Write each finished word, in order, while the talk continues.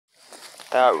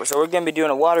So we're gonna be doing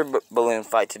a water balloon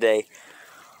fight today.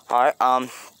 Alright,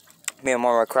 me and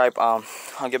more cripe, I'll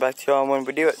get back to y'all when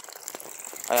we do it.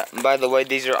 By the way,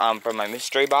 these are from my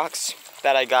mystery box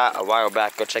that I got a while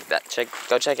back. Go check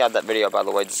out that video, by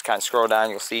the way. Just kind of scroll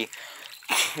down, you'll see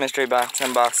mystery box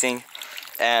unboxing.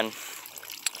 And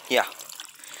yeah,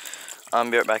 I'll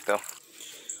be right back though.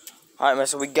 Alright, man,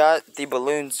 so we got the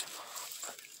balloons.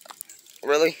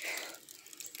 Really?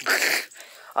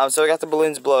 So we got the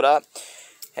balloons blowed up,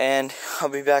 and I'll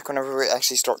be back whenever we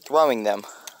actually start throwing them.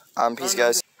 Peace,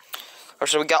 guys.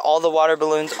 So we got all the water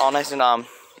balloons all nice and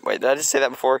wait, did I just say that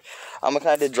before? I kind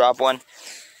of did drop one.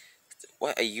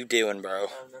 What are you doing, bro?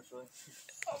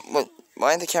 What?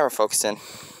 Why ain't the camera focusing?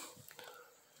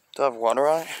 Do I have water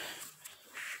on it?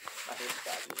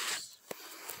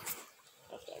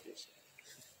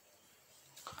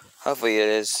 Hopefully it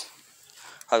is.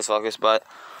 I was focused, but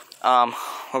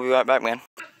we'll be right back, man.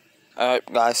 Alright,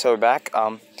 guys, so we're back.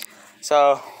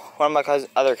 So one of my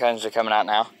other cousins are coming out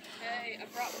now. Hey, I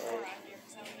brought more around here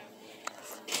because I don't know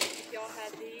if y'all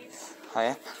had these. Oh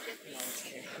yeah.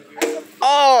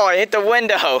 Oh, I hit the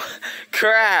window.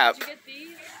 Crap. Did you get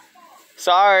these?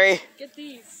 Sorry. Get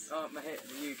these. Oh, my head.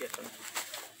 You get them.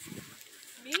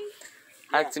 Me?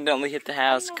 I accidentally hit the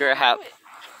house. Crap.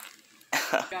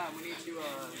 Yeah, we need to.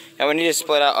 Yeah, we need to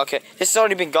split out. Okay, this has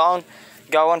already been going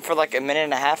for like a minute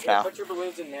and a half now. Put your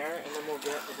balloons in there, and then we'll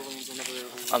get the balloons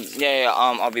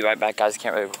whenever I'll be right back, guys.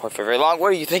 Can't really record for very long.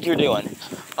 What do you think you're doing?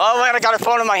 Oh man, I got a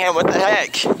phone in my hand. What the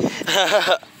heck?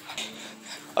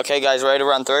 Okay, guys, ready to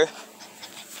run through?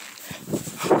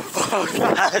 Oh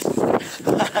God.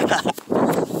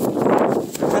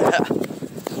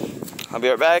 I'll be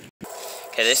right back.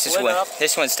 Okay, this is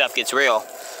when stuff gets real.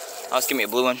 Oh, just give me a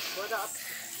blue one.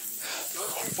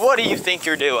 What do you think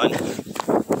you're doing?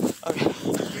 Okay.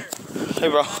 Hey,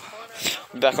 bro.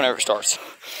 Be back whenever it starts.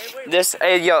 This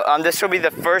will be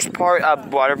the first part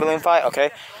of water balloon fight.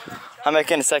 Okay, I'm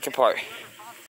making the second part.